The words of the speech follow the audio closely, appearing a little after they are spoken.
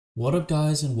What up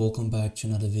guys, and welcome back to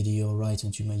another video right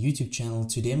onto my YouTube channel.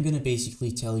 Today I'm gonna basically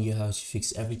tell you how to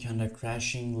fix every kind of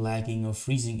crashing, lagging or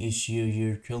freezing issue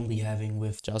you're currently having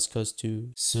with Just Cause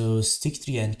 2. So stick to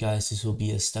the end guys, this will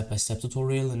be a step-by-step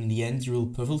tutorial, and in the end you will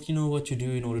perfectly know what to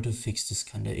do in order to fix this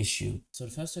kind of issue. So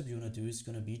the first step you want to do is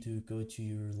gonna be to go to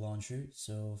your launcher.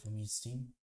 So for me it's Steam.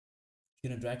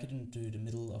 You're gonna drag it into the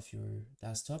middle of your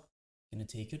desktop. You're gonna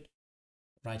take it,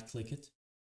 right click it,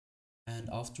 and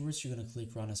afterwards you're going to click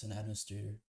run as an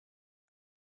administrator.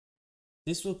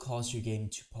 This will cause your game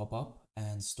to pop up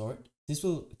and start. This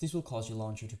will cause your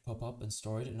launcher to pop up and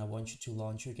start, and I want you to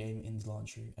launch your game in the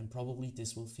launcher, and probably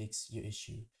this will fix your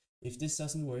issue. If this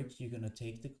doesn't work, you're going to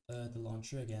take the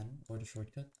launcher again, or the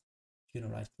shortcut. You're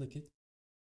going to right click it.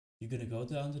 You're going to go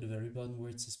down to the very bottom where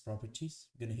it says properties.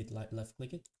 You're going to hit left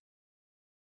click it.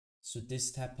 So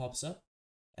this tab pops up,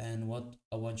 and what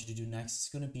I want you to do next is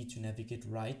going to be to navigate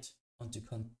right onto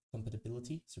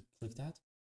compatibility. So click that.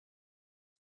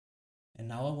 And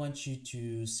now I want you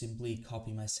to simply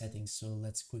copy my settings. So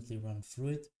let's quickly run through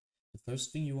it. The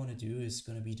first thing you want to do is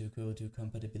going to be to go to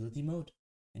compatibility mode,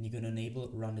 and you're going to enable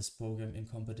run this program in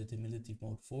compatibility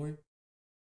mode 4.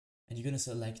 And you're going to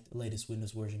select the latest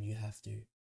Windows version you have there.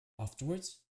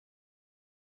 Afterwards,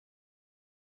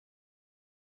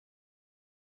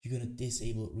 you're going to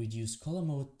disable reduce color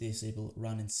mode, disable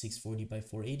run in 640 by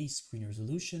 480 screen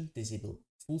resolution, disable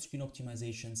full screen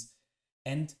optimizations,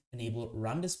 and enable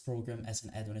run this program as an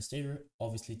administrator.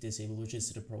 Obviously disable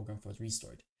register the program for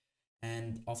restart.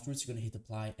 And afterwards you're going to hit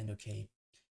apply and OK.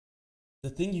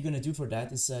 The thing you're going to do for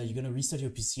that is you're going to restart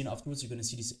your PC, and afterwards you're going to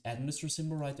see this administrator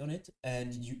symbol right on it,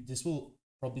 and this will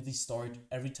probably start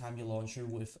every time you launch your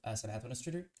with as an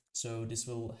administrator. So this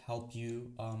will help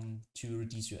you to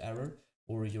reduce your error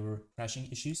or your crashing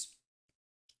issues.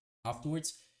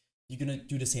 Afterwards, you're gonna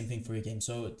do the same thing for your game.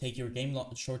 So take your game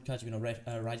shortcut, you're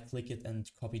gonna right click it and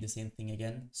copy the same thing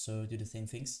again. So do the same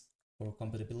things for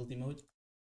compatibility mode.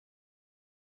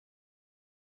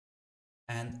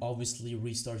 And obviously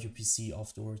restart your PC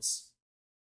afterwards.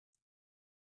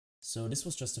 So this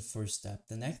was just the first step.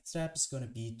 The next step is gonna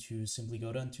be to simply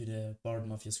go down to the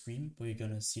bottom of your screen where you're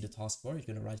gonna see the taskbar.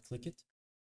 You're gonna right click it,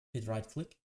 hit right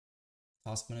click,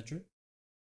 task manager.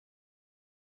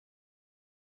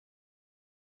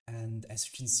 And as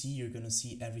you can see, you're going to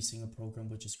see every single program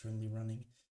which is currently running.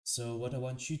 So what I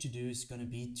want you to do is going to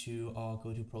be to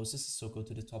go to processes. So go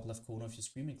to the top left corner of your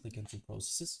screen and click into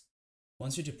processes.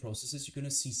 Once you're to processes, you're going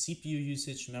to see CPU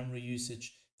usage, memory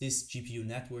usage, this GPU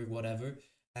network, whatever.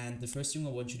 And the first thing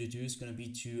I want you to do is going to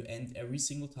be to end every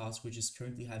single task which is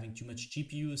currently having too much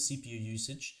GPU or CPU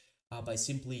usage by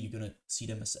simply, you're going to see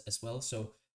them as well.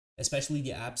 So especially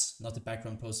the apps, not the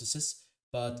background processes.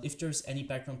 But if there's any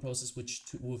background process which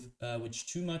too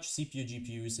much CPU GPU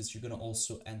uses, you're gonna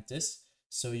also end this.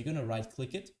 So you're gonna right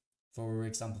click it. For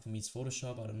example, for me it's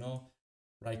Photoshop, I don't know.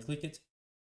 Right click it.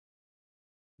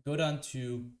 Go down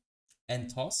to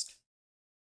end task,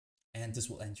 and this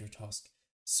will end your task.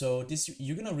 So this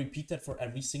you're gonna repeat that for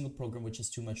every single program which has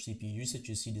too much CPU usage.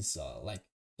 You see this like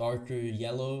darker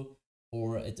yellow,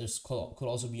 or it could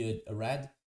also be a red,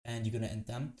 and you're gonna end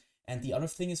them. And the other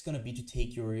thing is going to be to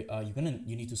take your, you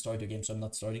need to start your game. So I'm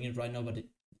not starting it right now, but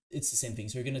it's the same thing.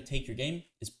 So you're going to take your game,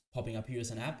 it's popping up here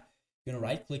as an app. You're going to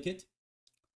right click it.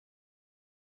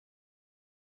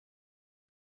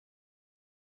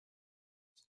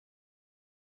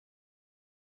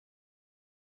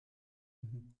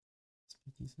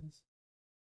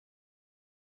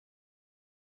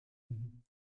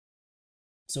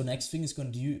 So next thing is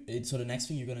going to do, so the next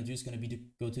thing you're going to do is going to be to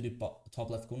go to the top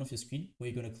left corner of your screen where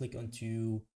you're going to click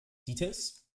onto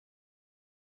details.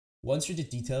 Once you're the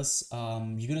details,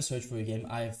 you're going to search for your game.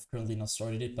 I've currently not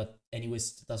started it, but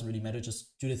anyways, it doesn't really matter.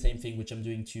 Just do the same thing, which I'm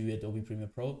doing to Adobe Premiere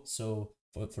Pro. So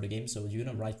for the game, so you're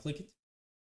going to right click it.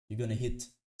 You're going to hit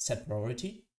set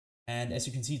priority. And as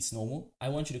you can see, it's normal. I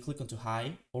want you to click onto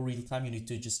high or real time. You need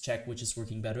to just check which is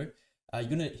working better. You're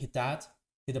going to hit that,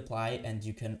 hit apply, and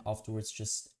you can afterwards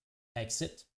just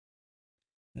exit.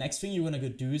 Next thing you're going to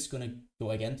do is going to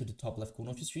go again to the top left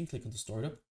corner of your screen, click on the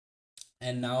startup.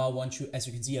 And now I want you, as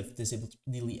you can see, I've disabled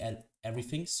nearly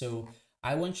everything. So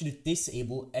I want you to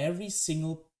disable every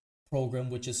single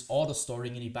program which is auto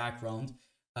starting in the background,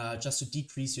 just to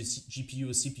decrease your GPU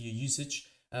or CPU usage,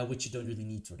 which you don't really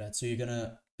need for that. So you're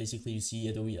gonna basically, you see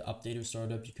Adobe Updater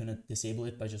Startup, you're gonna disable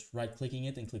it by just right clicking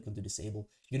it and click on to disable.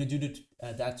 You're gonna do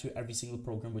that to every single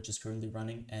program which is currently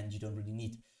running and you don't really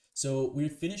need. So we're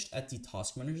finished at the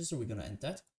task manager, so we're gonna end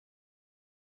that.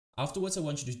 Afterwards, I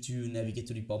want you to navigate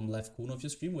to the bottom left corner of your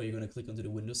screen where you're going to click onto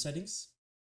the Windows settings,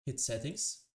 hit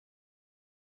settings.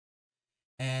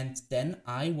 And then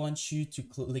I want you to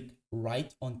click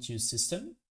right onto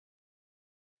system,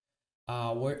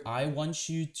 where I want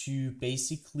you to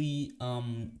basically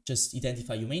just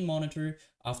identify your main monitor.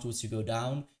 Afterwards, you go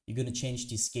down, you're going to change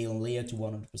the scale and layer to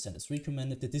 100% as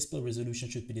recommended. The display resolution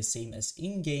should be the same as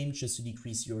in-game, just to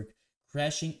decrease your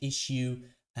crashing issue.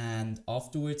 And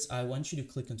afterwards, I want you to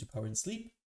click onto power and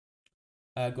sleep,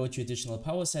 go to additional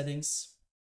power settings.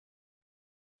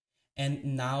 And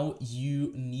now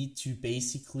you need to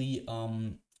basically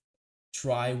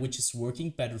try which is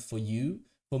working better for you.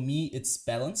 For me, it's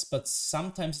balance, but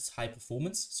sometimes it's high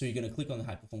performance. So you're going to click on the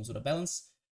high performance or the balance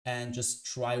and just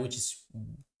try which is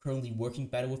currently working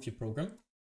better with your program.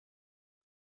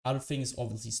 Other thing is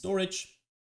obviously storage.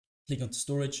 Click onto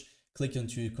storage, click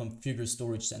onto configure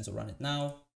storage sensor, run it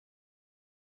now.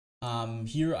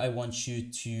 Here I want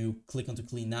you to click onto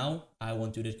clean now. I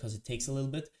won't do that because it takes a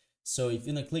little bit. So if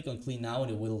you're gonna click on clean now,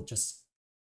 it will just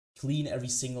clean every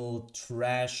single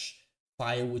trash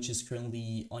file which is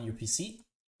currently on your PC.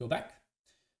 Go back.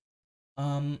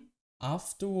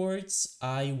 Afterwards,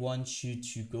 I want you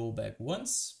to go back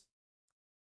once.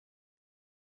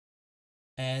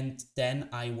 And then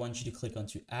I want you to click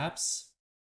onto apps.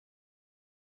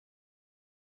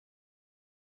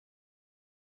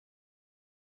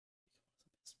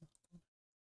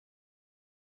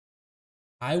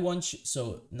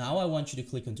 So now I want you to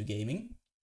click onto gaming.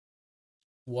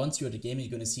 Once you're at the gaming, you're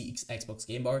going to see Xbox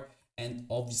Game Bar, and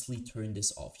obviously turn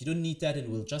this off. You don't need that, it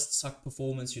will just suck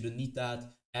performance. You don't need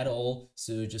that at all,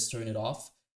 so just turn it off.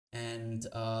 And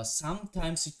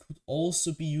sometimes it could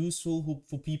also be useful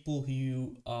for people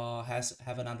who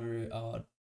have another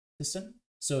system,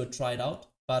 so try it out.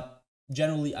 But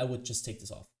generally, I would just take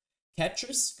this off.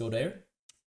 Captures, go there,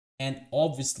 and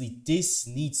obviously this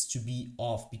needs to be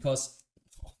off, because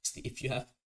obviously if you have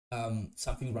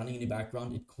something running in the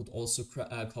background, it could also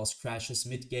cause crashes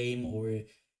mid-game, or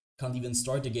can't even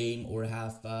start the game, or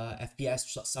have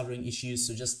FPS stuttering issues.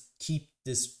 So just keep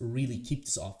this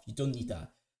off. You don't need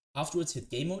that. Afterwards, hit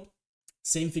game mode.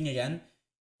 Same thing again.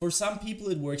 For some people,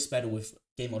 it works better with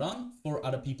game mode on. For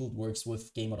other people, it works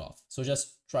with game mode off. So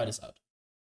just try this out.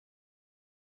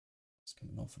 Was kann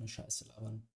man noch von der Scheiße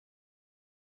labern?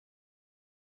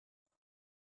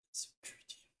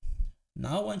 Security.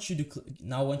 Now I want you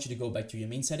to go back to your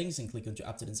main settings and click onto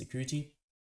update and security.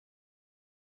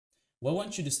 Well, I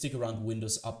want you to stick around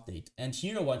Windows Update. And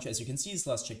here I want you, as you can see, it's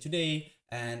last check today,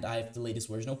 and I have the latest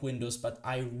version of Windows, but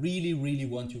I really, really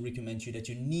want to recommend you that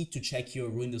you need to check your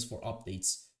Windows for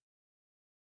updates.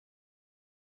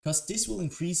 Because this will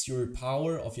increase your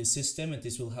power of your system, and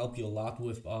this will help you a lot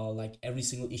with like every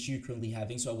single issue you're currently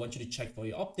having. So I want you to check for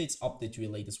your updates, update to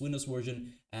your latest Windows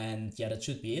version, and yeah, that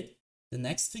should be it. The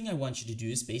next thing I want you to do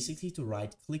is basically to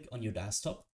right click on your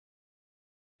desktop.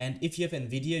 And if you have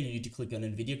NVIDIA, you need to click on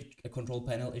NVIDIA control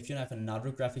panel. If you have another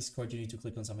graphics card, you need to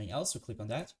click on something else, so click on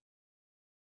that.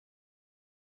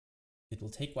 It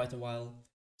will take quite a while.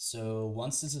 So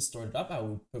once this is started up, I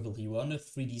will perfectly run the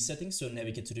 3D settings. So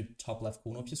navigate to the top left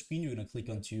corner of your screen. You're going to click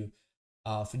onto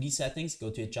 3D settings, go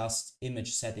to adjust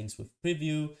image settings with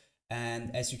preview.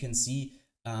 And as you can see,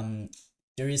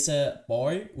 there is a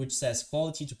bar which says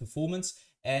quality to performance.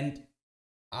 And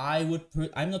I'm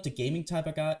not the gaming type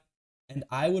of guy. And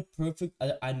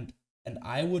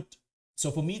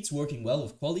so for me, it's working well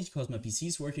with quality because my PC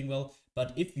is working well.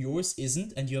 But if yours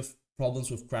isn't and you have problems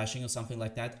with crashing or something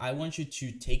like that, I want you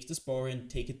to take this bar and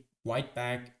take it right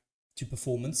back to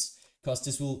performance, because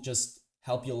this will just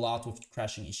help you a lot with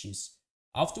crashing issues.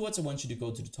 Afterwards, I want you to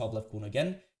go to the top left corner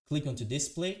again, click onto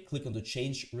display, click on the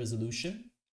change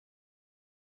resolution.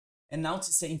 And now it's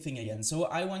the same thing again. So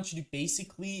I want you to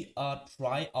basically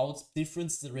try out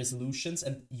different resolutions,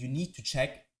 and you need to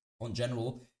check on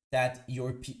general that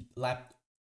your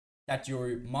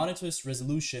monitor's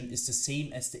resolution is the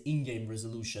same as the in-game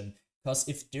resolution. Because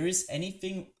if there is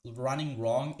anything running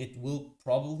wrong, it will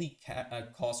probably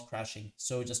cause crashing.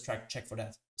 So just check for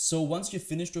that. So once you're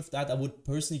finished with that, I would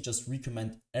personally just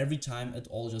recommend every time at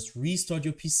all, just restart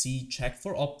your PC, check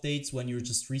for updates. When you're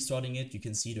just restarting it, you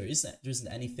can see there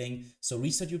isn't anything. So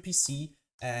restart your PC,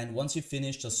 and once you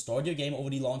finish, just start your game over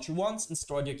the launcher once and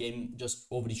start your game just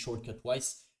over the shortcut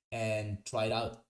twice and try it out.